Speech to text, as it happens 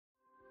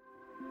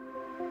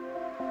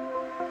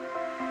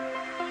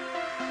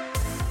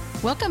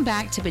Welcome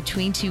back to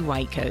Between Two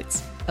White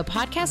Coats, a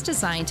podcast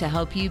designed to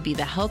help you be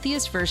the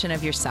healthiest version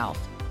of yourself.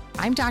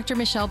 I'm Dr.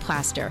 Michelle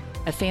Plaster,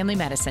 a family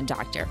medicine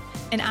doctor.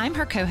 And I'm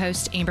her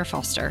co-host, Amber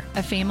Foster,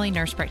 a family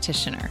nurse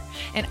practitioner.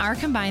 In our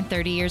combined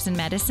 30 years in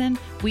medicine,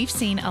 we've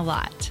seen a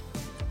lot.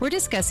 We're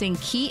discussing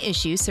key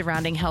issues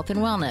surrounding health and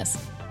wellness,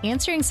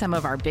 answering some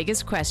of our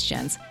biggest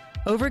questions,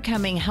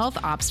 overcoming health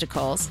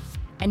obstacles,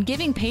 and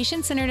giving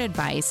patient-centered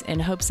advice in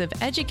hopes of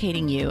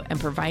educating you and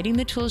providing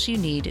the tools you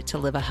need to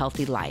live a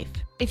healthy life.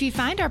 If you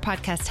find our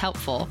podcast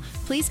helpful,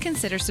 please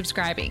consider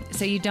subscribing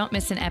so you don't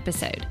miss an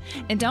episode.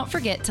 And don't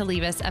forget to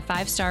leave us a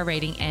 5-star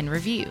rating and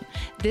review.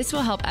 This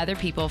will help other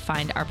people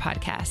find our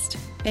podcast.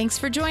 Thanks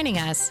for joining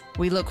us.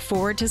 We look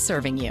forward to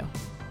serving you.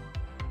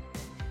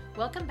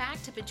 Welcome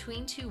back to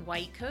Between Two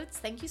White Coats.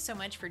 Thank you so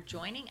much for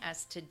joining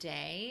us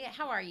today.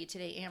 How are you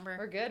today, Amber?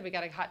 We're good. We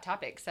got a hot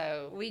topic,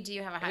 so we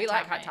do have a hot topic. We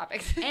like hot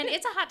topics. And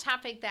it's a hot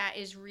topic that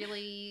is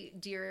really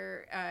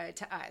dear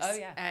to us. Oh,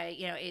 yeah.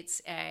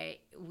 It's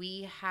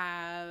we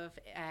have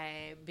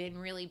been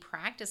really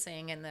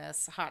practicing in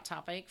this hot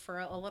topic for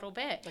a little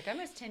bit. Like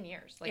almost 10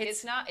 years. Like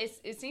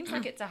it seems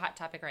like it's a hot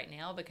topic right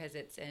now because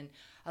it's in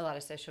a lot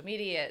of social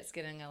media. It's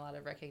getting a lot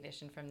of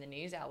recognition from the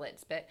news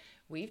outlets, but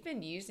we've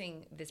been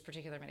using this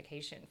particular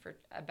medication for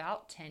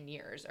about 10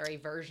 years or a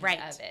version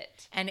of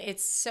it. And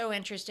it's so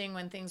interesting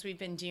when things we've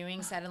been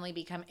doing suddenly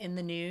become in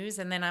the news.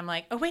 And then I'm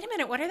like, oh, wait a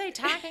minute. What are they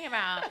talking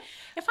about?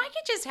 If I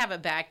could just have a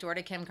backdoor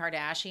to Kim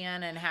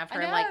Kardashian and have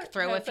her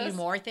throw a few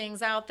more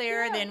things out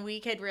there, then we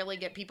could really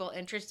get people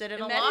interested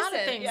in a lot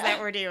of things that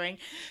we're doing.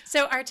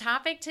 So our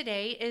topic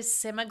today is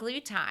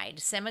semaglutide.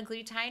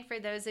 Semaglutide, for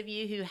those of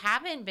you who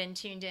haven't been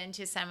tuned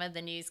into some of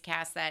the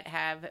newscasts that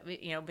have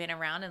been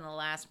around in the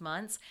last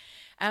months,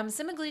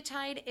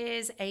 semaglutide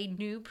is a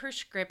new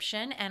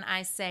prescription, and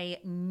I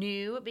say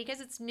new because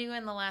it's new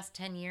in the last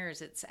 10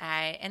 years. It's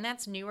and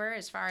that's newer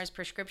as far as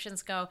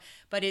prescriptions go,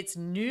 but it's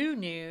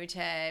new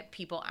to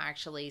people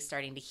actually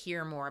starting to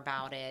hear more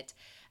about it.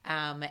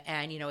 And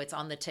it's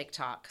on the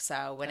TikTok.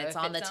 So when it's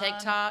on the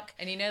TikTok,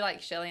 and like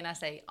Shelly and I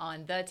say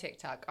on the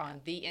TikTok,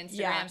 on the Instagram.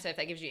 Yeah. So if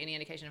that gives you any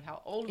indication of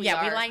how old we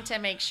are, we like to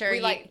make sure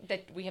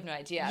that we have no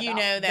idea. You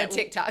know that the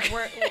TikTok.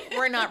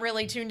 We're not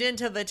really tuned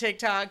into the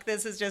TikTok.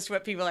 This is just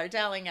what people are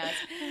telling us.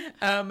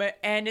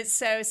 And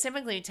so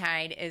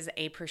semaglutide is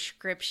a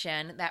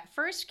prescription that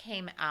first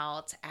came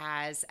out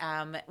as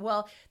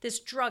this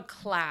drug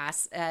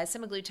class.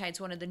 Semaglutide is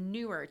one of the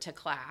newer to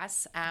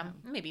class,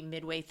 maybe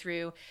midway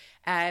through.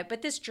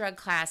 But this drug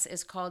class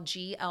is called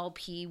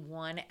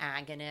GLP-1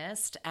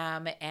 agonist,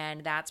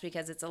 and that's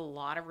because it's a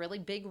lot of really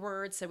big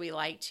words, so we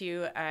like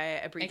to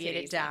abbreviate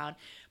it down.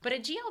 But a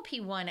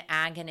GLP-1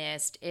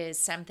 agonist is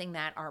something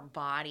that our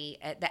body,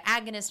 the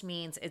agonist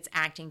means it's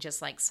acting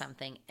just like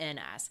something in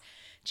us.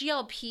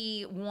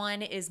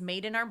 GLP-1 is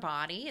made in our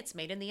body, it's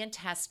made in the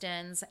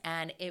intestines,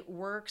 and it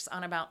works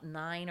on about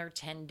 9 or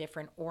 10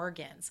 different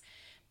organs.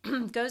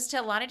 Goes to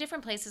a lot of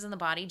different places in the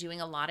body doing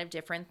a lot of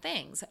different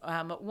things.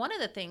 One of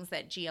the things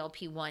that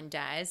GLP-1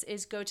 does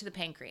is go to the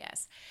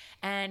pancreas,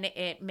 and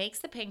it makes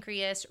the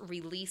pancreas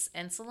release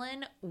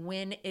insulin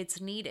when it's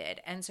needed.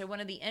 And so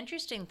one of the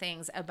interesting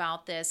things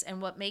about this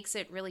and what makes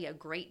it really a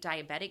great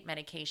diabetic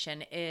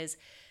medication is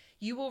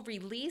you will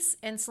release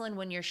insulin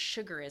when your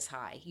sugar is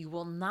high. You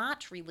will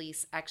not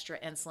release extra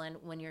insulin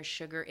when your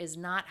sugar is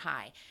not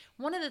high.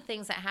 One of the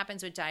things that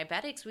happens with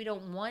diabetics, we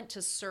don't want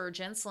to surge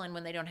insulin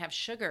when they don't have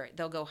sugar.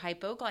 They'll go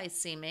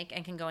hypoglycemic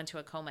and can go into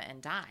a coma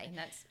and die. And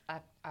that's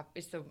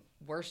it's the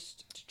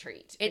worst to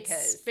treat.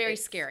 It's very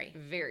scary.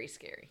 Very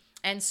scary.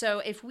 And so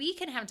if we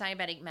can have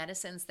diabetic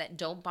medicines that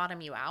don't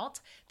bottom you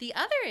out, the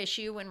other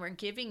issue when we're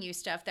giving you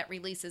stuff that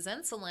releases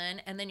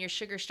insulin and then your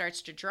sugar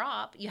starts to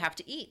drop, you have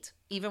to eat.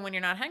 Even when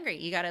you're not hungry,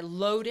 you got to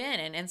load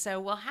in. And so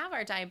we'll have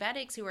our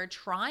diabetics who are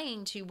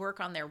trying to work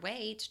on their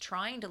weight,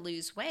 trying to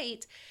lose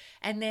weight,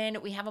 and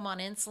then we have them on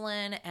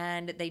insulin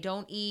and they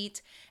don't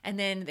eat, and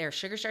then their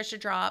sugar starts to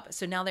drop.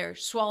 So now they're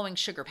swallowing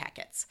sugar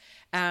packets.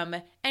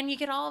 And you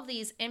get all of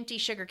these empty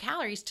sugar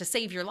calories to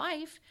save your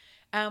life.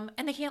 And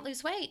they can't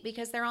lose weight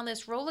because they're on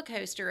this roller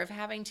coaster of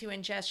having to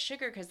ingest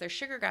sugar because their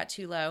sugar got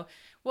too low.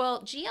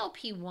 Well,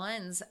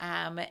 GLP-1s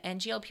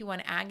and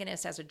GLP-1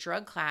 agonists as a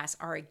drug class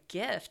are a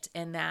gift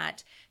in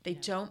that they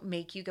don't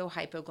make you go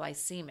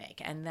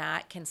hypoglycemic, and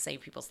that can save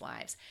people's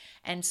lives.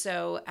 And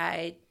so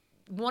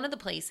one of the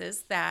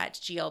places that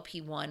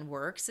GLP-1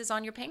 works is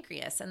on your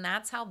pancreas, and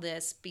that's how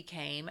this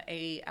became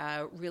a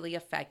really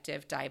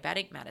effective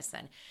diabetic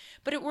medicine.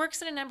 But it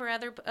works in a number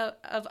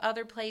of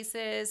other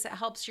places. It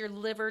helps your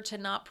liver to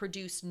not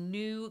produce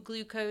new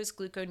glucose,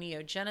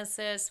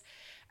 gluconeogenesis,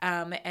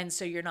 and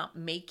so you're not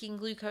making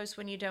glucose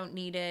when you don't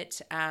need it.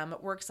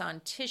 It works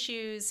on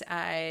tissues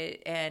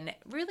and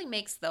really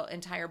makes the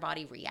entire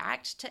body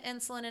react to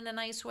insulin in a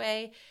nice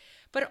way.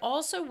 But it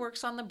also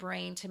works on the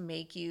brain to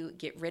make you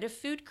get rid of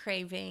food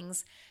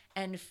cravings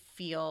and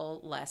feel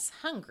less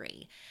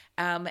hungry.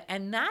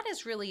 And that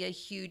is really a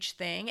huge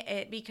thing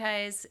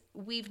because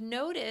we've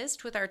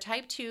noticed with our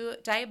type 2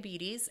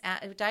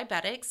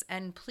 diabetics,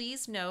 and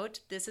please note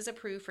this is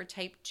approved for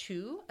type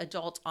 2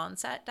 adult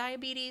onset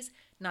diabetes,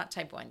 not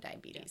type 1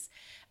 diabetes.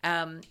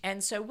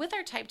 And so with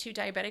our type 2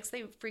 diabetics,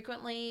 they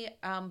frequently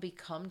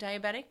become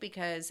diabetic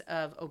because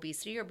of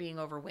obesity or being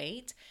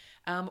overweight.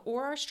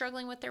 Or are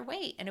struggling with their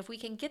weight. And if we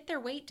can get their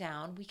weight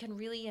down, we can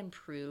really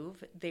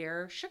improve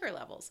their sugar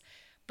levels.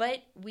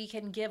 But we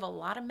can give a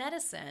lot of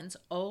medicines.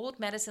 Old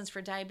medicines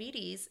for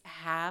diabetes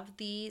have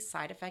the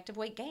side effect of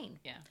weight gain.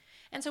 Yeah.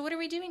 And so what are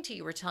we doing to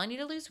you? We're telling you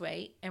to lose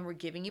weight, and we're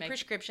giving you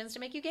prescriptions to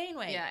make you gain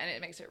weight. Yeah, and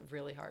it makes it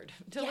really hard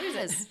to lose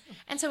it.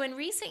 And so in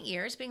recent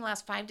years, being the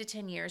last 5 to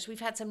 10 years, we've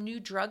had some new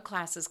drug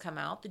classes come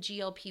out. The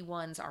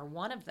GLP-1s are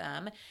one of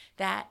them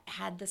that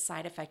had the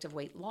side effect of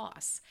weight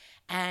loss.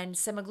 And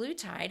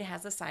semaglutide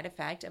has a side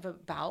effect of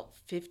about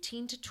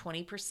 15 to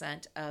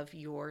 20% of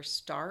your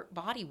start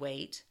body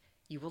weight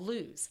you will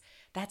lose.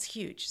 That's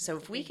huge. So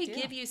if we could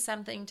give you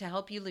something to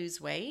help you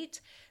lose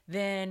weight,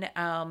 then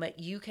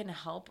you can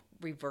help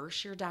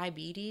reverse your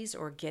diabetes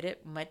or get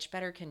it much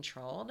better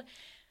controlled.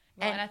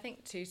 Well, and I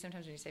think too,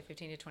 sometimes when you say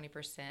 15 to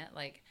 20%,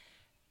 like,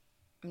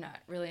 I'm not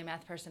really a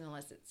math person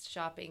unless it's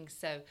shopping.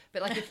 So,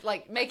 but like, if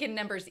like making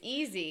numbers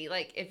easy,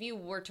 like if you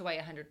were to weigh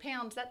 100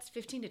 pounds, that's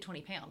 15 to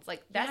 20 pounds.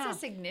 Like that's a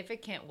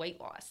significant weight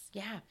loss.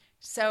 Yeah.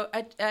 So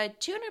a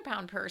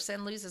 200-pound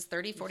person loses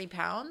 30, 40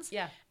 pounds.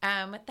 Yeah.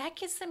 That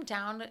gets them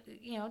down,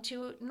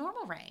 to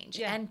normal range.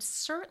 Yeah. And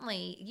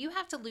certainly you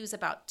have to lose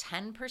about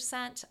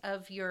 10%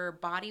 of your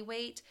body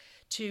weight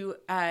to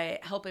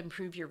help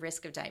improve your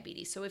risk of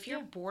diabetes. So if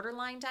you're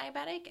borderline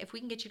diabetic, if we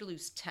can get you to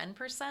lose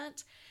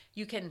 10%,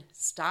 you can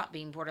stop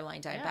being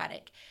borderline diabetic.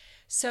 Yeah.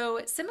 So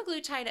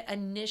semaglutide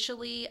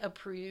initially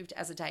approved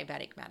as a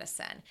diabetic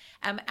medicine.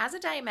 As a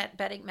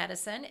diabetic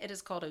medicine, it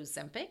is called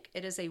Ozempic.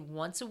 It is a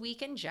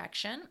once-a-week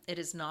injection. It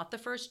is not the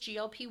first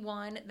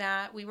GLP-1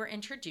 that we were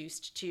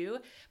introduced to,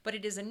 but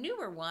it is a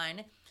newer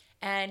one.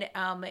 And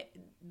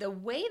the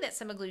way that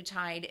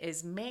semaglutide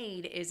is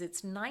made is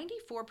it's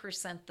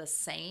 94% the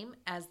same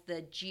as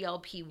the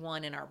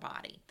GLP-1 in our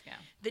body. Yeah.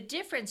 The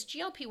difference,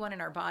 GLP-1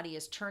 in our body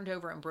is turned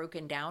over and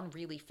broken down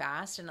really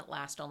fast, and it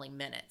lasts only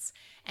minutes.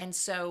 And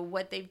so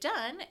what they've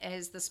done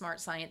is the smart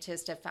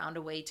scientists have found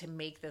a way to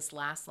make this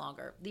last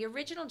longer. The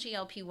original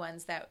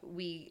GLP-1s that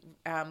we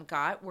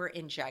got were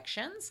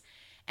injections,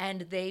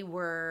 and they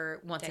were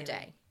once a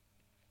day.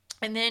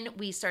 And then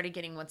we started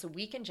getting once a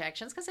week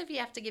injections because if you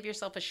have to give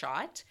yourself a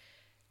shot,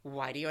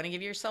 why do you want to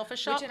give yourself a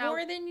shot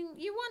more than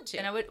you want to?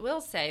 And I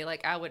will say,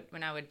 like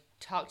when I would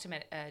talk to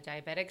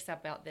diabetics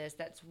about this,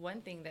 that's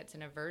one thing that's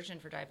an aversion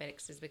for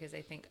diabetics is because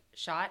they think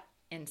shot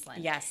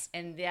insulin. Yes.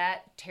 And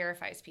that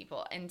terrifies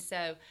people. And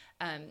so,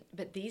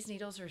 but these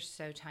needles are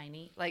so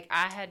tiny. Like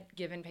I had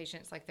given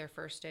patients like their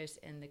first dose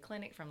in the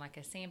clinic from like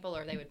a sample,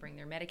 or they would bring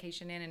their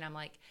medication in, and I'm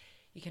like,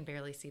 you can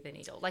barely see the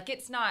needle. Like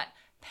it's not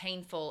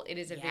painful. It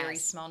is a very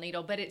small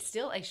needle, but it's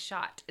still a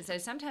shot. So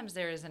sometimes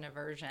there is an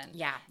aversion.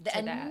 Yeah.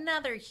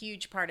 Another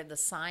huge part of the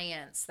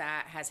science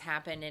that has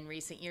happened in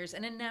recent years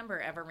in a number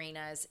of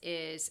arenas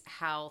is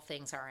how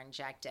things are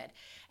injected.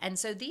 And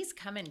so these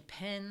come in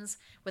pens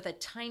with a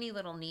tiny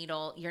little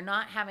needle. You're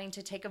not having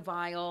to take a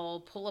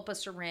vial, pull up a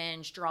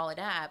syringe, draw it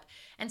up.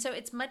 And so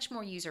it's much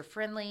more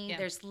user-friendly. Yeah.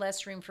 There's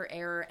less room for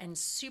error and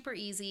super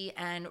easy.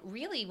 And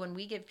really, when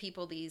we give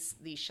people these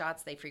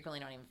shots, they frequently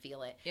don't even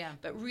feel it. Yeah.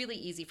 But really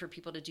easy for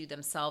people to do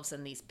themselves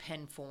in these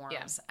pen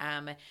forms.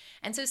 Yeah.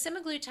 And so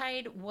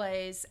semaglutide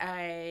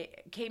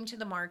came to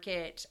the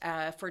market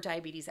for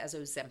diabetes as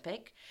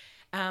Ozempic.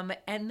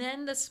 And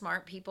then the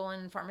smart people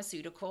in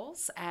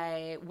pharmaceuticals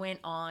went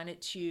on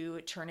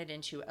to turn it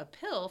into a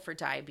pill for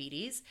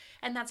diabetes.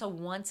 And that's a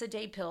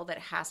once-a-day pill that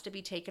has to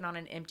be taken on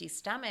an empty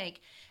stomach.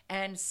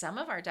 And some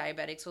of our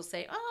diabetics will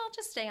say, oh, I'll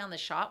just stay on the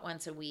shot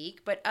once a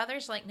week. But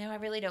others like, no, I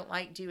really don't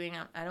like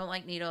I don't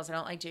like needles. I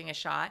don't like doing a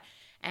shot.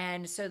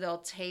 And so they'll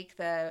take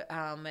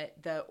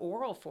the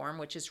oral form,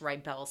 which is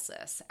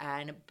Rybelsus.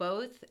 And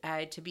both,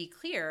 to be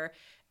clear,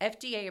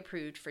 FDA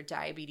approved for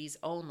diabetes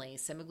only.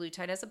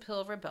 Semaglutide as a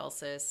pill,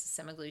 Rybelsus.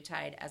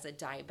 Semaglutide as a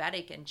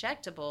diabetic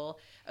injectable,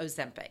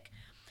 Ozempic.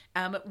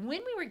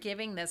 When we were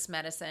giving this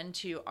medicine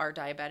to our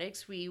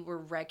diabetics, we were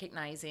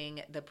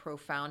recognizing the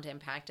profound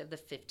impact of the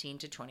 15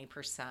 to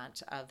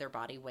 20% of their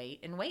body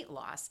weight in weight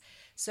loss.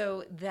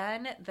 So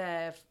then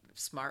the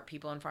smart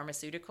people in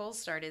pharmaceuticals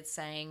started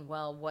saying,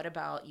 well, what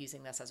about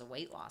using this as a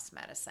weight loss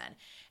medicine?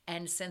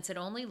 And since it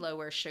only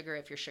lowers sugar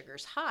if your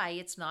sugar's high,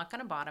 it's not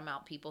going to bottom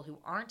out people who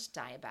aren't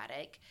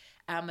diabetic.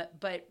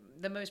 But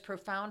the most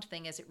profound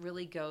thing is it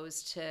really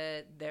goes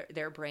to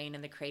their brain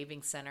and the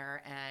craving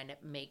center and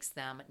makes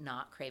them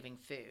not craving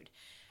food.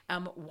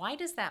 Why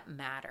does that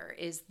matter?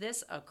 Is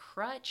this a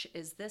crutch?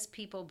 Is this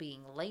people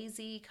being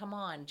lazy? Come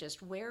on,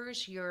 just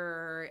where's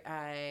your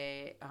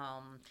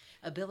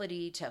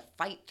ability to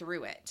fight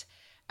through it?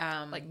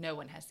 Like no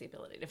one has the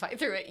ability to fight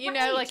through it, you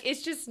know, like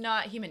it's just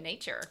not human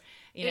nature,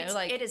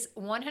 it is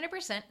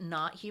 100%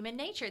 not human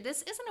nature.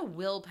 This isn't a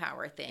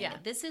willpower thing. Yeah.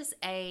 This is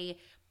a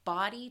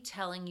body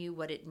telling you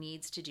what it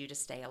needs to do to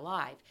stay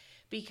alive.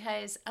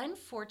 Because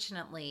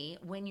unfortunately,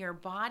 when your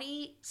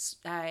body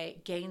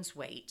gains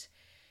weight,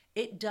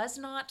 it does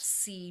not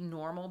see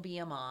normal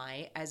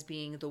BMI as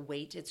being the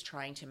weight it's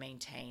trying to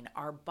maintain.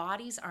 Our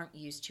bodies aren't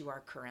used to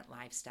our current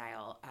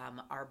lifestyle.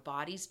 Our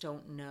bodies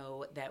don't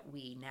know that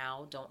we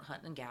now don't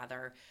hunt and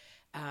gather,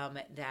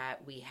 that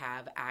we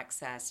have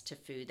access to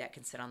food that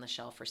can sit on the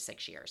shelf for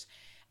 6 years.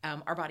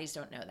 Our bodies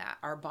don't know that.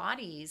 Our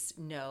bodies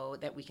know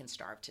that we can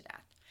starve to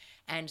death.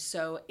 And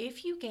so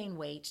if you gain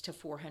weight to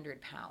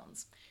 400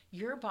 pounds,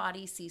 your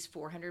body sees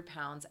 400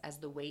 pounds as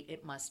the weight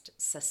it must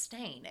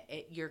sustain.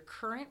 Your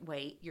current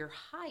weight, your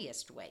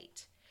highest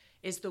weight,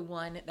 is the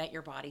one that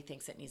your body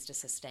thinks it needs to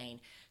sustain.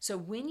 So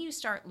when you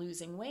start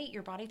losing weight,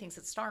 your body thinks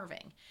it's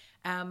starving.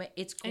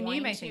 It's going and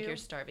you may think you're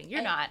starving.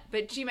 You're not,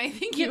 but you may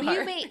think you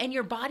are. And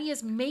your body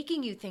is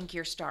making you think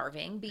you're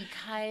starving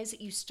because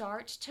you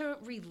start to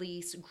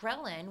release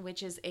ghrelin,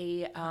 which is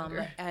a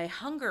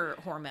hunger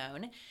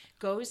hormone,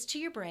 goes to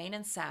your brain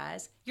and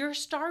says, you're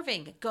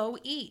starving, go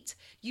eat.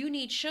 You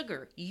need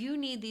sugar. You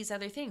need these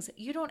other things.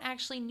 You don't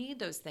actually need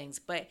those things,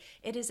 but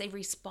it is a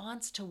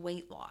response to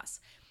weight loss.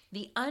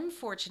 The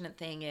unfortunate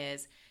thing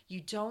is you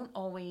don't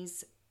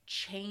always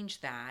change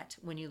that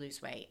when you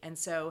lose weight. And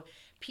so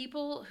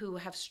people who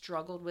have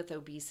struggled with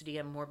obesity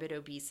and morbid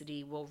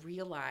obesity will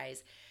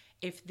realize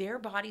if their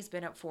body's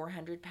been at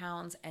 400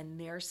 pounds and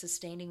they're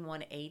sustaining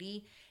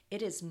 180,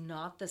 it is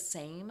not the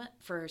same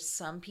for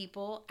some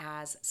people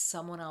as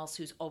someone else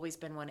who's always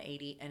been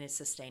 180 and is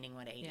sustaining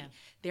 180. Yeah.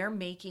 They're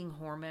making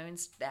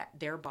hormones that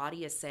their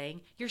body is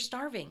saying, you're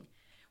starving.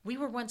 We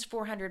were once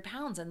 400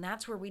 pounds and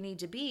that's where we need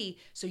to be.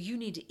 So you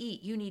need to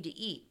eat. You need to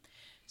eat.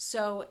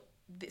 So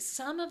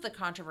some of the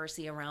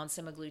controversy around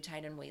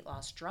semaglutide and weight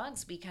loss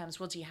drugs becomes,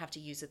 well, do you have to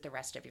use it the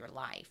rest of your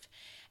life?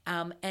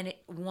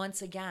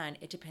 Once again,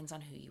 it depends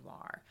on who you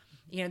are.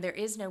 You know, there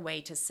is no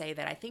way to say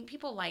that. I think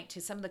people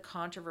some of the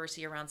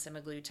controversy around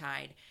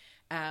semaglutide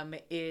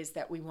is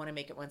that we want to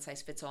make it one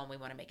size fits all and we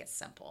want to make it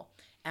simple.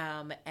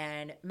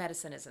 And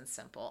medicine isn't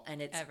simple,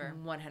 and it's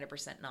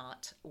 100%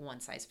 not one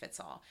size fits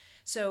all.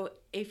 So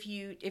if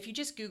you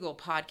just Google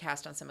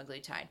podcast on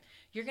semaglutide,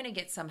 you're going to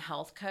get some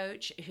health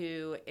coach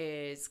who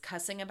is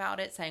cussing about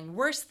it, saying,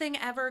 worst thing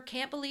ever,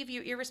 can't believe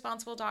you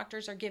irresponsible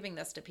doctors are giving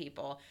this to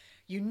people.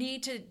 You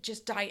need to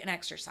just diet and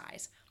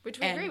exercise. Which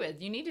we agree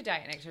with. You need to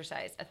diet and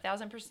exercise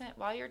 1,000%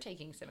 while you're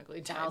taking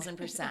semaglutide.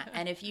 1,000%.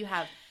 And if you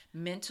have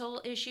mental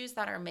issues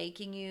that are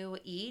making you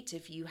eat,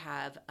 if you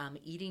have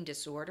eating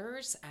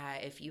disorders,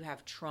 if you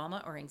have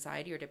trauma or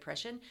anxiety or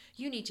depression,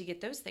 you need to get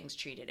those things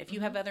treated. If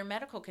you have other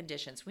medical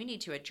conditions, we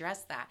need to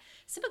address that.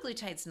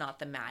 Semaglutide's not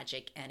the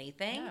magic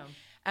anything.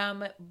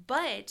 No.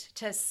 But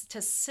to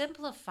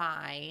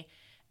simplify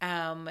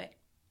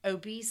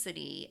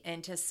obesity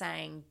into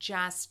saying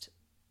just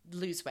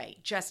lose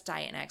weight, just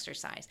diet and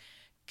exercise.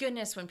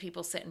 Goodness, when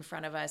people sit in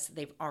front of us,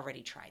 they've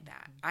already tried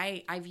that.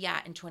 I've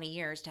yet in 20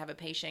 years to have a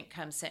patient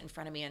come sit in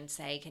front of me and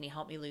say, can you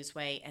help me lose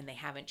weight? And they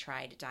haven't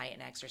tried diet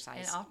and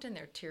exercise. And often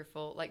they're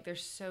tearful, like they're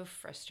so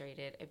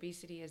frustrated.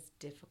 Obesity is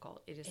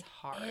difficult. It is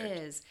hard. It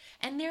is.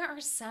 And there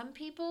are some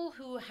people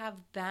who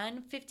have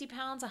been 50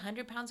 pounds,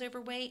 100 pounds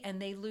overweight,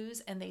 and they lose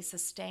and they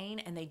sustain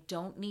and they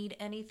don't need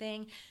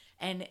anything.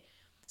 And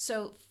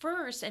so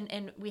first,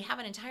 and we have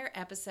an entire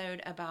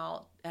episode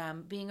about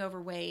being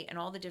overweight and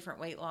all the different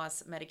weight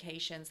loss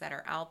medications that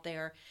are out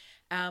there.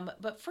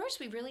 But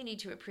first, we really need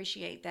to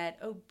appreciate that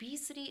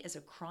obesity is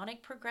a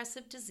chronic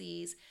progressive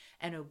disease,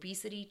 and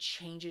obesity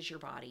changes your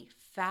body.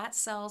 Fat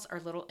cells are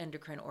little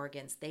endocrine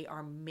organs. They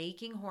are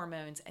making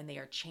hormones, and they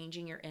are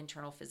changing your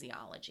internal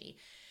physiology.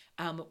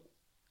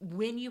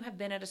 When you have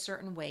been at a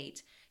certain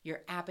weight,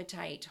 your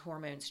appetite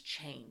hormones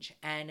change,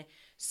 and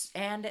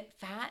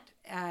fat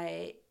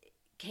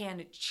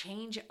can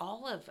change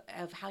all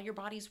of how your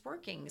body's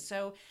working.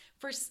 So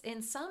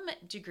in some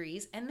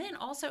degrees, and then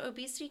also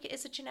obesity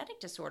is a genetic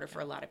disorder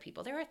for a lot of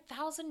people. There are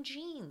 1,000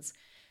 genes,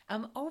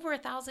 over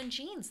 1,000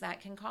 genes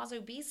that can cause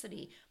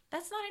obesity.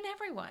 That's not in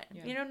everyone.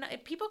 Yeah. You know,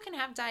 people can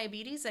have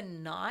diabetes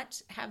and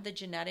not have the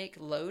genetic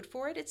load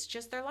for it. It's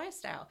just their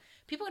lifestyle.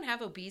 People can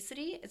have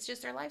obesity. It's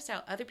just their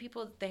lifestyle. Other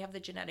people, they have the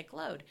genetic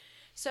load.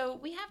 So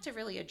we have to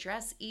really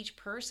address each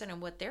person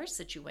and what their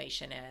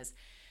situation is.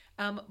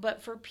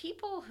 But for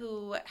people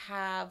who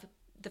have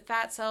the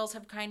fat cells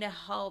have kind of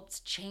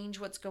helped change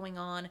what's going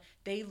on,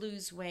 they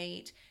lose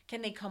weight.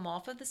 Can they come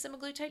off of the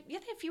semaglutide? Yeah,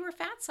 they have fewer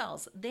fat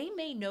cells. They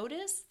may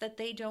notice that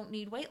they don't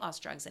need weight loss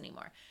drugs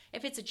anymore.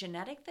 If it's a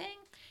genetic thing,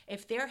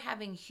 if they're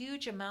having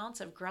huge amounts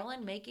of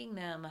ghrelin making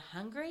them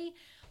hungry,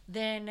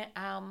 then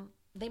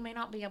they may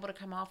not be able to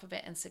come off of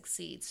it and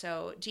succeed.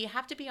 So do you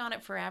have to be on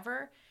it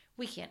forever?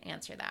 We can't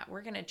answer that.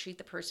 We're going to treat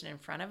the person in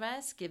front of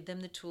us, give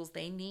them the tools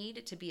they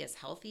need to be as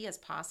healthy as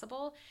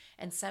possible.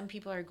 And some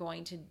people are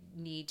going to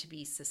need to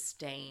be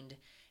sustained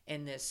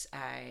in this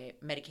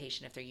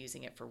medication if they're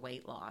using it for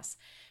weight loss.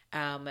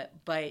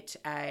 But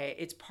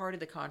it's part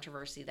of the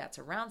controversy that's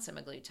around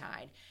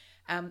semaglutide.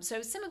 So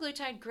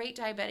semaglutide, great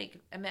diabetic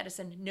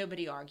medicine.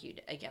 Nobody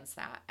argued against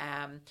that.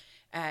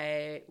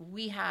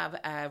 We have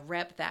a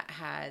rep that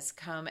has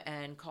come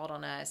and called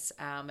on us,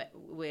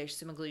 where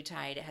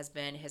semaglutide has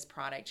been his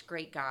product.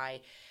 Great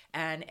guy.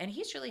 And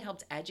he's really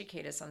helped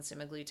educate us on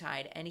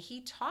semaglutide. And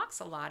he talks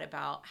a lot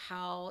about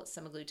how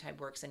semaglutide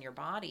works in your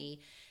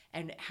body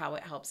and how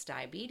it helps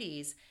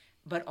diabetes,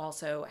 but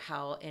also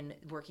how in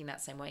working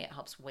that same way, it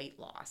helps weight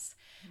loss.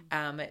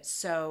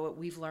 So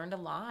we've learned a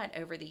lot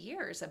over the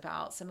years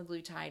about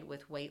semaglutide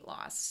with weight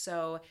loss.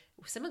 So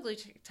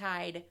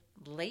semaglutide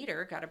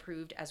later got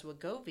approved as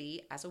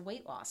Wegovy as a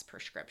weight loss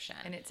prescription.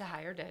 And it's a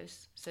higher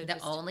dose. So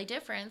the only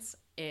difference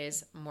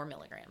is more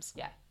milligrams.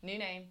 Yeah. New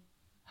name,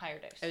 higher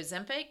dose.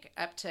 Ozempic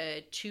up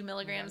to 2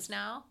 milligrams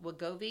now.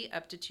 Wegovy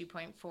up to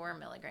 2.4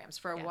 milligrams.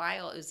 For a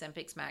while,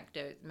 Ozempic's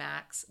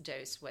max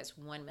dose was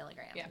 1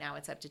 milligram. Yeah. Now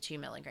it's up to 2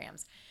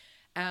 milligrams.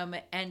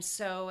 And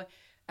so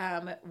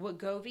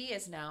Wegovy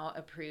is now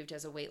approved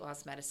as a weight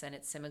loss medicine.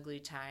 It's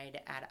semaglutide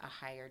at a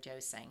higher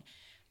dosing.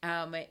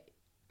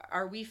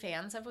 Are we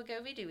fans of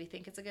Wegovy? Do we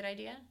think it's a good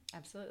idea?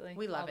 Absolutely.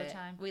 We love it. All the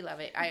time. We love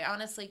it. I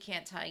honestly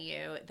can't tell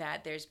you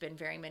that there's been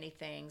very many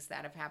things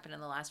that have happened in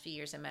the last few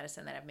years in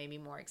medicine that have made me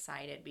more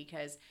excited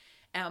because,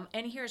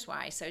 and here's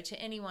why. So to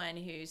anyone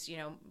who's,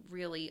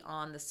 really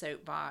on the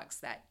soapbox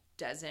that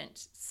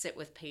doesn't sit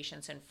with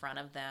patients in front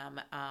of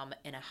them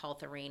in a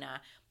health arena,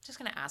 I'm just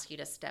going to ask you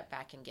to step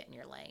back and get in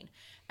your lane.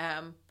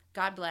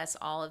 God bless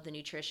all of the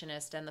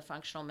nutritionists and the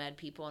functional med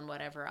people and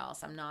whatever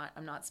else. I'm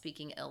not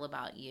speaking ill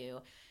about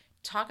you.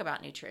 Talk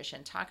about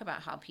nutrition, talk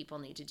about how people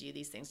need to do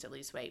these things to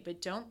lose weight,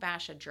 but don't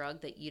bash a drug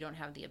that you don't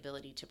have the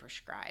ability to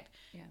prescribe.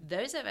 Yeah.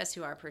 Those of us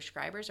who are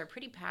prescribers are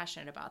pretty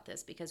passionate about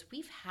this because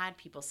we've had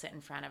people sit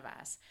in front of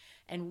us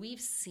and we've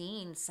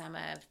seen some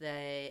of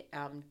the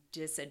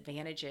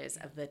disadvantages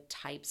of the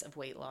types of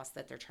weight loss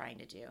that they're trying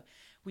to do.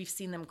 We've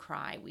seen them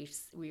cry.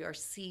 We are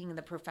seeing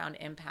the profound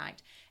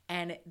impact,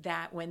 and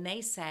that when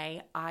they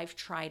say, I've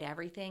tried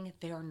everything,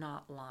 they're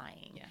not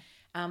lying. Yeah.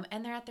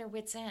 And they're at their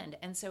wits' end.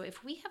 And so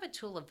if we have a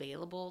tool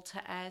available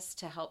to us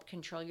to help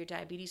control your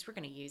diabetes, we're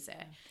going to use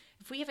it.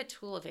 If we have a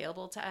tool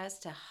available to us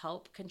to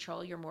help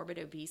control your morbid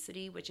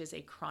obesity, which is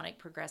a chronic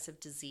progressive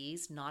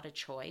disease, not a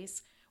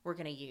choice, we're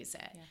going to use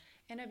it. Yeah.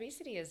 And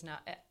obesity is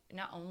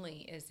not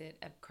only is it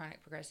a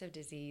chronic progressive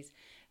disease,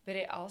 but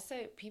it also,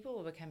 people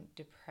will become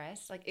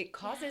depressed. Like it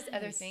causes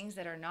other things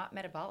that are not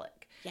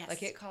metabolic. Yes.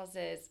 Like it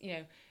causes,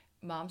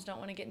 moms don't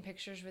want to get in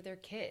pictures with their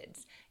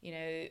kids.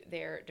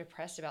 They're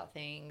depressed about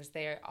things.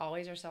 They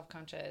always are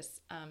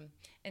self-conscious.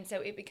 And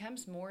so it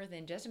becomes more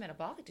than just a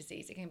metabolic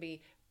disease. It can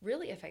be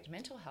really affect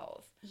mental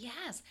health.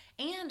 Yes.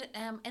 And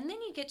then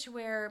you get to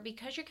where,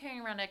 because you're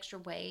carrying around extra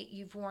weight,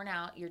 you've worn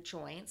out your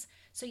joints,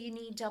 so you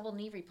need double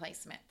knee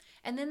replacement.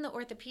 And then the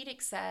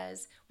orthopedic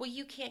says, well,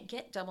 you can't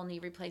get double knee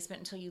replacement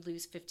until you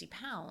lose 50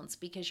 pounds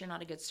because you're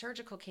not a good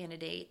surgical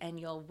candidate and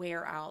you'll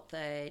wear out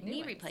the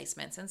knee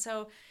replacements. And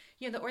so,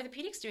 the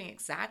orthopedic's doing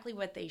exactly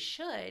what they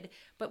should,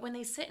 but when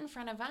they sit in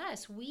front of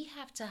us, we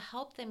have to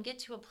help them get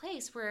to a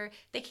place where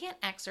they can't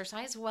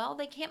exercise well,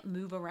 they can't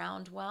move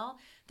around well,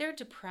 they're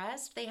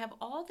depressed, they have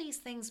all these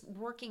things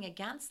working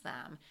against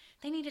them.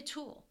 They need a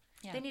tool.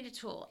 Yeah. They need a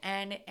tool.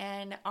 And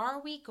are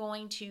we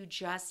going to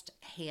just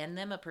hand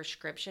them a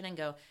prescription and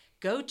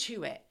go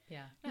to it?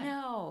 Yeah.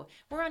 No,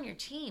 we're on your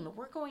team.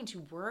 We're going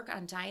to work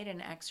on diet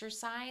and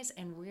exercise,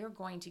 and we're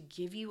going to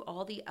give you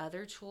all the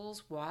other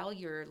tools while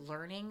you're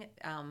learning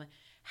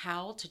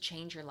how to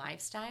change your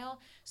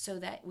lifestyle so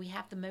that we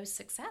have the most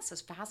success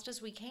as fast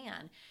as we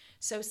can.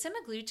 So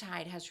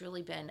semaglutide has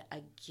really been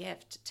a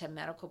gift to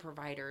medical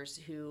providers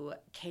who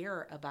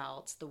care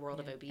about the world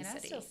of obesity. And I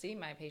still see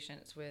my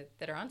patients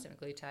that are on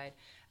semaglutide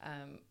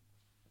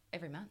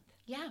every month.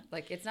 Yeah.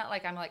 Like, it's not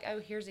like I'm like, oh,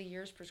 here's a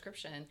year's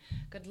prescription.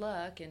 Good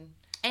luck. And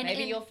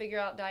maybe you'll figure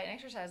out diet and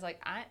exercise.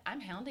 Like, I'm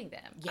hounding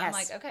them. Yes. I'm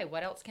like, okay,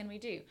 what else can we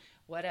do?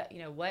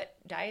 What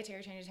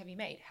dietary changes have you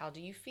made? How do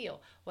you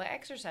feel? What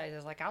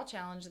exercises? Like, I'll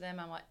challenge them.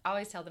 I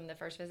always tell them the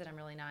first visit I'm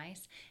really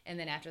nice. And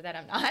then after that,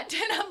 I'm not.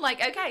 And I'm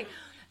like, okay,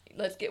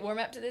 let's get warm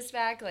up to this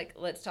fact. Like,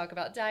 let's talk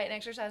about diet and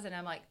exercise. And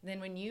I'm like, then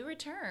when you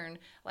return,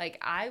 like,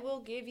 I will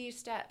give you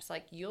steps.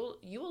 Like, you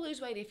will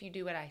lose weight if you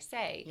do what I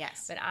say.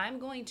 Yes. But I'm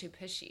going to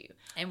push you.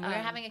 And we're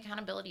having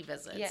accountability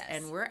visits. Yes.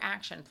 And we're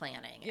action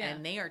planning. Yeah.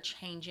 And they are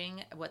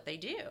changing what they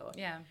do.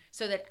 Yeah.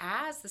 So that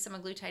as the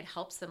semaglutide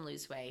helps them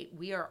lose weight,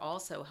 we are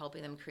also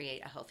helping them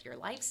create a healthier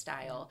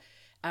lifestyle.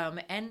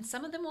 And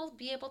some of them will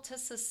be able to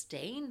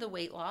sustain the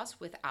weight loss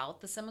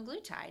without the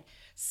semaglutide.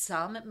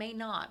 Some may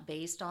not,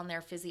 based on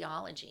their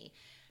physiology.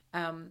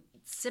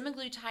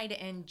 Semaglutide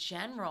in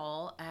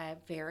general,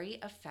 very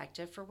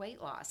effective for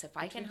weight loss. If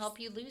I can help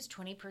you lose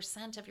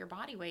 20% of your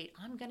body weight,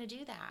 I'm going to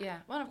do that. Yeah.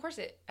 Well, and of course,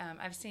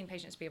 I've seen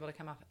patients be able to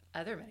come off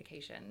other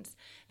medications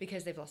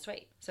because they've lost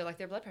weight. So like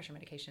their blood pressure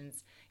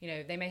medications,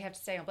 they may have to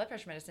stay on blood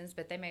pressure medicines,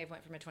 but they may have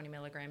went from a 20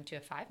 milligram to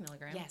a 5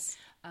 milligram. Yes.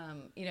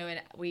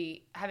 And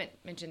we haven't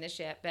mentioned this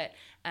yet, but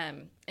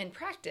in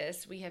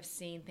practice, we have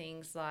seen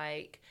things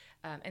like,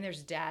 and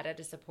there's data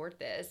to support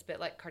this, but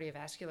like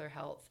cardiovascular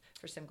health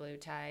for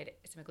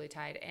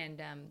semaglutide,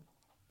 and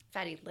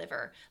fatty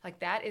liver.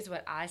 Like that is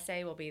what I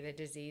say will be the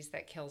disease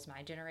that kills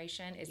my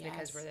generation, is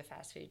because we're the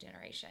fast food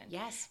generation.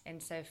 Yes.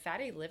 And so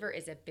fatty liver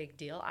is a big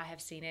deal. I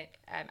have seen it.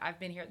 I've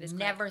been here at this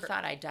Never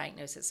thought I'd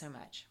diagnose it so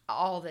much.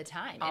 All the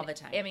time. All the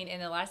time. I mean, in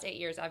the last 8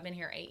 years, I've been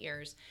here 8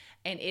 years,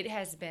 and it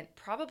has been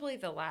probably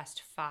the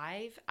last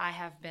 5, I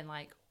have been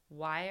like,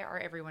 why are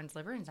everyone's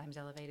liver enzymes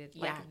elevated?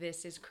 Like,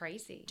 this is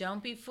crazy.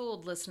 Don't be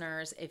fooled,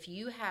 listeners. If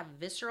you have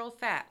visceral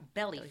fat,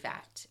 belly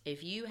fat,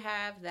 if you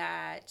have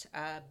that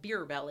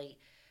beer belly,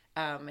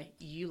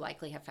 you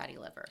likely have fatty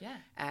liver.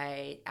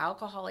 Yeah.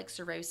 Alcoholic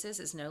cirrhosis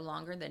is no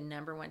longer the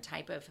number one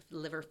type of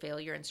liver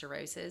failure and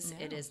cirrhosis.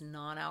 No. It is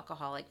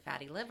non-alcoholic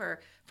fatty liver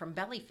from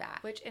belly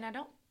fat.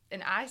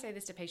 And I say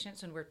this to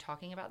patients when we're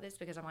talking about this,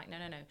 because I'm like, no.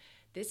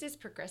 This is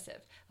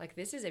progressive. Like,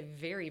 this is a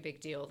very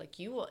big deal. Like,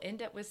 you will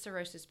end up with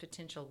cirrhosis,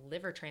 potential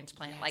liver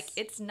transplant. Yes. Like,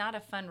 it's not a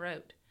fun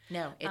road.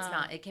 No, it's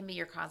not. It can be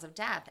your cause of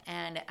death.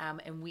 And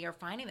we are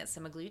finding that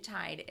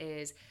semaglutide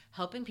is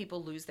helping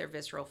people lose their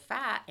visceral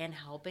fat and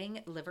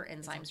helping liver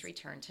enzymes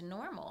return to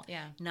normal.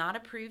 Yeah. Not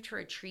approved for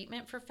a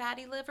treatment for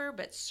fatty liver,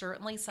 but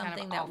certainly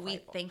something kind of that we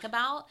off-label. think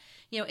about.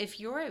 You know, if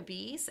you're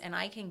obese and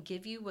I can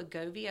give you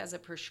Wegovy as a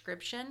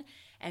prescription,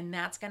 and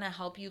that's going to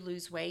help you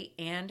lose weight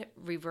and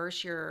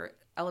reverse your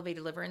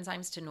elevated liver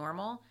enzymes to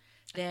normal,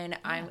 then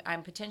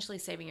I'm potentially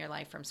saving your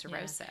life from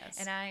cirrhosis.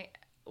 Yeah. And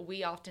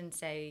we often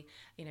say,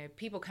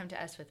 people come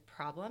to us with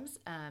problems.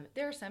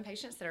 There are some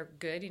patients that are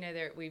good.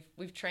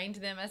 We've trained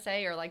them, I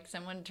say, or like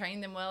someone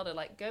trained them well to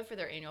like go for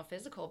their annual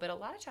physical. But a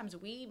lot of times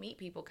we meet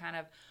people kind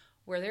of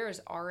where there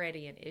is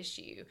already an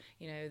issue.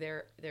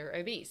 They're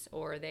obese,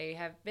 or they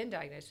have been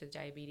diagnosed with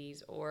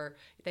diabetes, or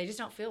they just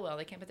don't feel well.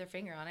 They can't put their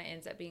finger on it. It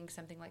ends up being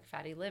something like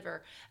fatty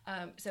liver.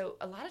 So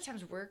a lot of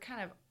times we're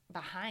kind of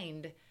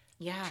behind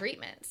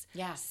treatments.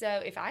 Yeah. So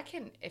if I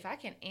can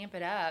amp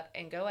it up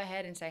and go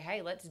ahead and say,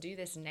 hey, let's do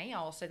this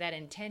now, so that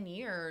in 10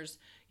 years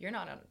you're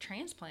not on a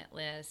transplant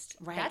list.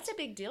 Right. That's a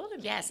big deal to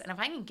me. Yes. And if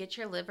I can get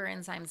your liver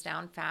enzymes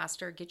down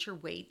faster, get your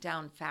weight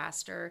down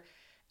faster,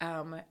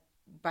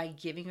 by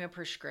giving you a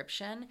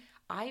prescription,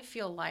 I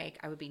feel like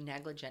I would be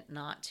negligent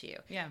not to.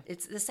 Yeah.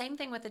 It's the same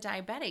thing with a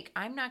diabetic.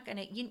 I'm not going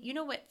to, you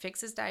know what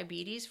fixes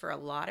diabetes for a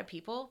lot of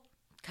people?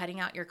 Cutting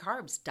out your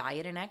carbs,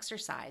 diet and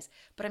exercise.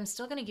 But I'm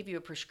still going to give you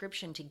a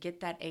prescription to get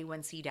that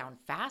A1C down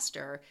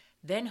faster.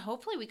 Then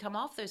hopefully we come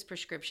off those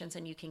prescriptions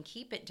and you can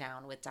keep it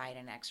down with diet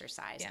and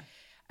exercise.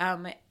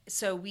 Yeah.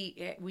 So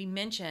we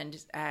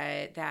mentioned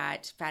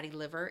that fatty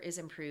liver is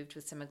improved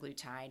with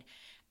semaglutide.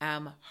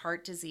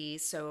 Heart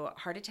disease, so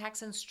heart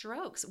attacks and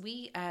strokes.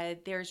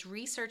 There's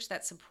research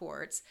that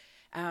supports,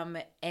 and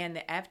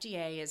the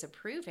FDA is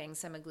approving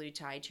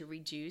semaglutide to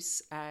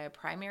reduce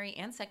primary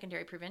and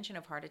secondary prevention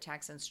of heart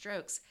attacks and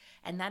strokes,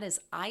 and that is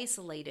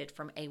isolated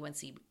from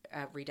A1C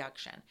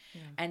reduction.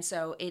 Yeah. And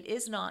so it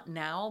is not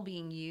now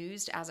being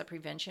used as a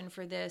prevention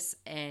for this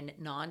in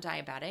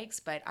non-diabetics,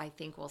 but I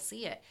think we'll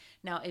see it.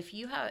 Now, if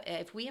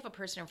we have a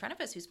person in front of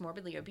us who's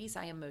morbidly obese,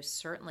 I am most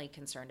certainly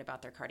concerned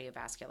about their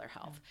cardiovascular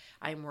health.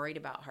 I'm worried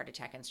about heart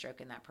attack and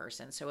stroke in that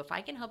person. So if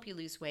I can help you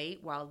lose weight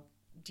while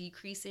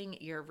decreasing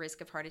your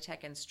risk of heart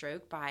attack and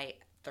stroke by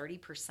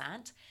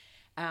 30%,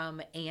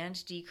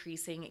 and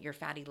decreasing your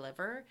fatty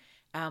liver,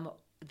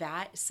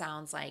 that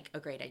sounds like a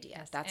great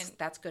idea. Yes.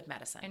 That's good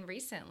medicine. And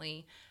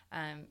recently,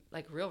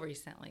 real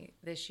recently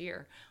this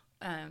year,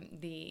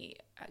 the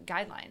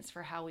guidelines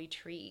for how we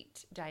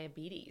treat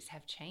diabetes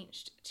have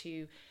changed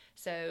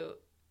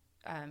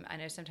I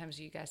know sometimes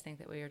you guys think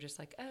that we are just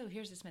like, oh,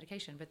 here's this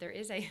medication, but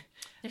there's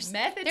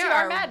method to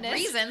our madness. There are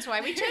reasons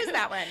why we chose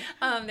that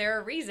one. There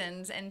are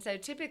reasons. And so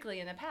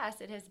typically in the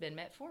past, it has been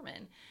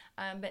metformin.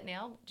 But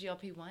now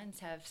GLP-1s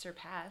have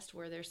surpassed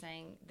where they're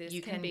saying this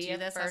can be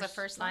as a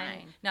first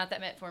line. Not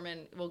that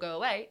metformin will go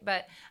away,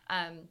 but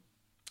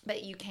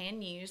you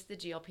can use the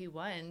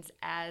GLP-1s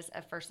as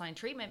a first-line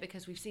treatment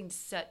because we've seen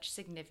such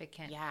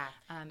significant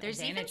There's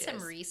advantages. Even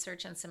some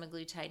research on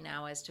semaglutide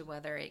now as to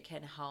whether it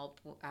can help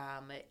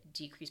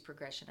decrease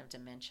progression of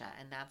dementia,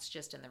 and that's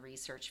just in the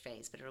research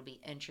phase, but it'll be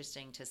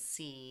interesting to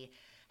see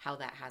how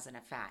that has an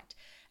effect.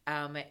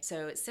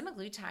 So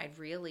semaglutide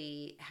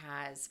really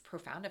has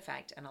profound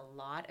effect in a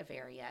lot of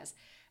areas.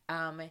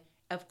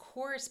 Of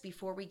course,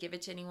 before we give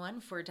it to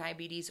anyone for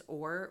diabetes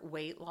or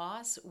weight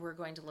loss, we're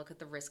going to look at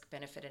the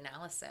risk-benefit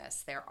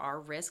analysis. There are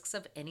risks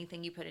of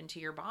anything you put into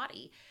your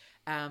body,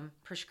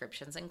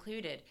 prescriptions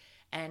included.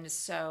 And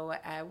so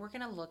we're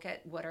going to look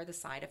at what are the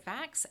side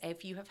effects.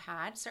 If you have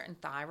had certain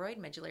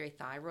medullary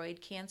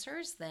thyroid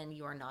cancers, then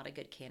you are not a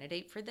good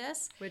candidate for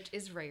this. Which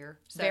is rare.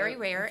 Very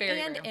rare.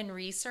 And in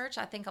research,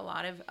 I think a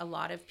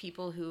lot of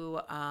people who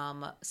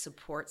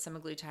support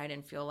semaglutide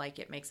and feel like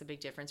it makes a big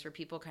difference for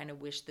people kind of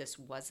wish this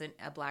wasn't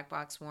a black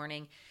box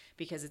warning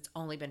because it's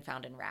only been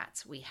found in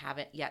rats. We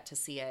haven't yet to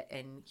see it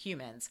in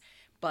humans.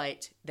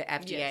 But the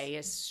FDA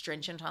is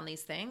stringent on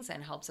these things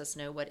and helps us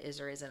know what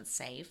is or isn't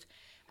safe.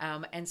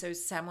 And so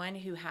someone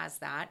who has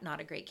that, not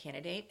a great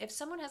candidate. If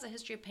someone has a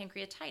history of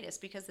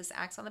pancreatitis, because this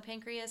acts on the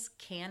pancreas,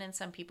 can in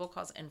some people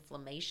cause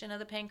inflammation of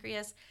the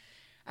pancreas,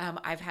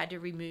 I've had to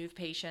remove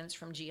patients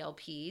from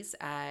GLPs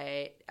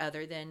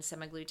other than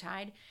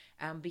semaglutide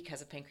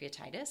because of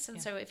pancreatitis.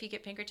 And so if you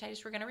get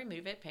pancreatitis, we're going to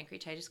remove it.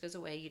 Pancreatitis goes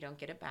away. You don't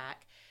get it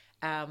back.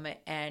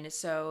 And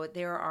so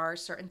there are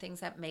certain things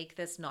that make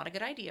this not a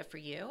good idea for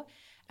you.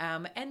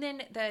 And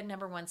then the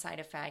number one side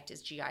effect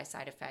is GI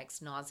side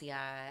effects,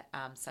 nausea,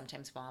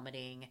 sometimes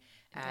vomiting,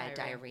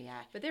 diarrhea.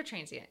 But they're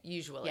transient,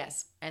 usually.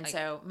 Yes. And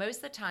so most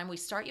of the time we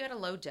start you at a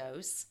low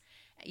dose,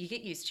 you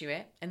get used to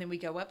it, and then we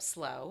go up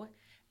slow.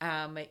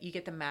 You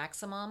get the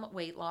maximum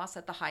weight loss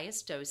at the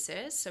highest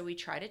doses. So we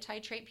try to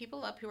titrate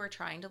people up who are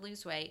trying to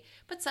lose weight,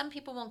 but some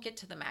people won't get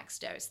to the max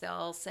dose.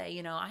 They'll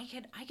say,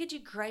 I could do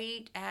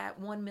great at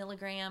 1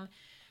 milligram,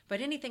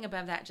 but anything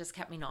above that just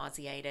kept me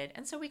nauseated.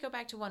 And so we go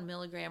back to 1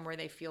 milligram where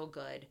they feel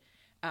good.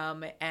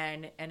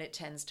 And it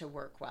tends to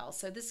work well.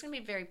 So this is going to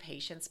be very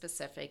patient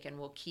specific, and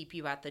we'll keep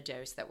you at the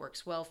dose that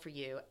works well for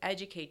you,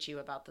 educate you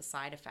about the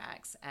side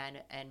effects, and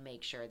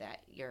make sure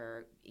that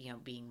you're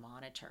being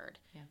monitored.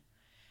 Yeah.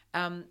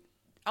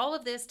 All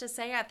of this to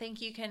say, I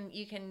think you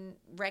can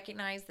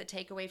recognize the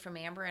takeaway from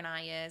Amber and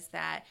I is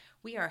that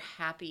we are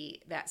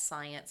happy that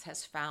science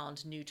has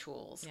found new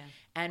tools. Yeah.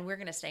 And we're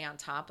going to stay on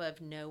top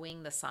of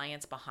knowing the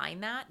science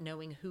behind that,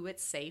 knowing who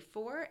it's safe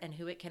for and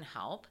who it can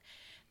help.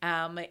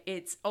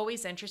 It's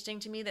always interesting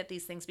to me that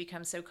these things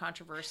become so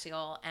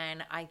controversial,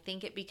 and I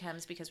think it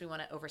becomes because we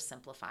want to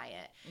oversimplify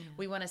it. Mm-hmm.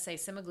 We want to say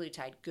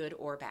semaglutide, good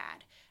or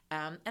bad.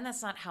 And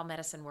that's not how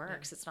medicine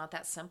works. Yeah. It's not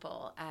that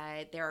simple.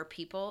 There are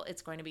people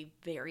it's going to be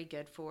very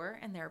good for,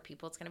 and there are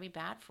people it's going to be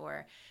bad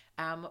for.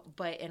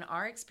 But in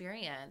our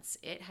experience,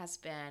 it has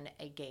been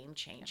a game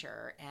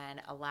changer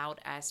and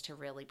allowed us to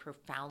really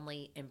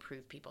profoundly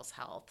improve people's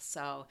health.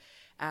 So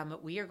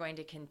we are going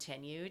to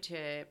continue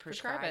to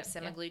prescribe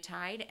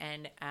semaglutide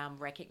and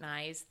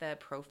recognize the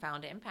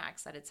profound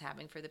impacts that it's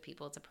having for the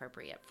people it's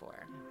appropriate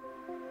for.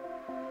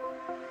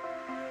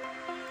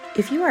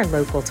 If you are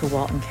local to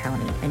Walton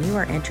County and you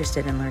are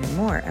interested in learning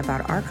more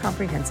about our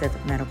comprehensive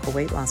medical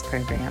weight loss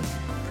program,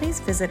 please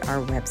visit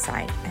our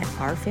website at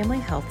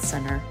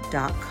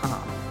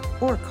ourfamilyhealthcenter.com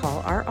or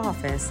call our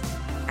office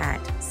at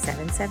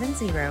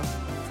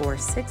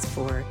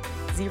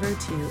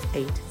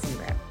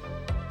 770-464-0280.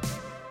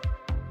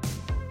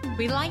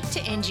 We like to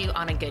end you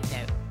on a good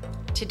note.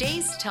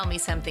 Today's Tell Me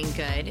Something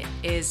Good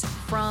is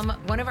from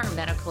one of our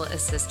medical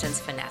assistants,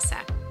 Vanessa.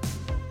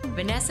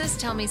 Vanessa's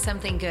Tell Me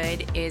Something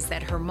Good is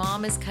that her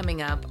mom is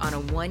coming up on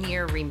a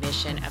 1-year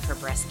remission of her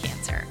breast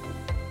cancer.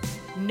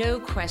 No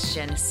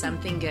question,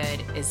 something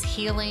good is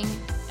healing,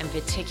 and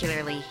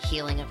particularly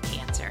healing of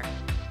cancer.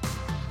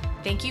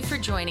 Thank you for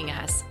joining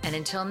us, and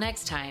until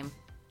next time,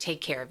 take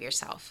care of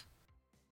yourself.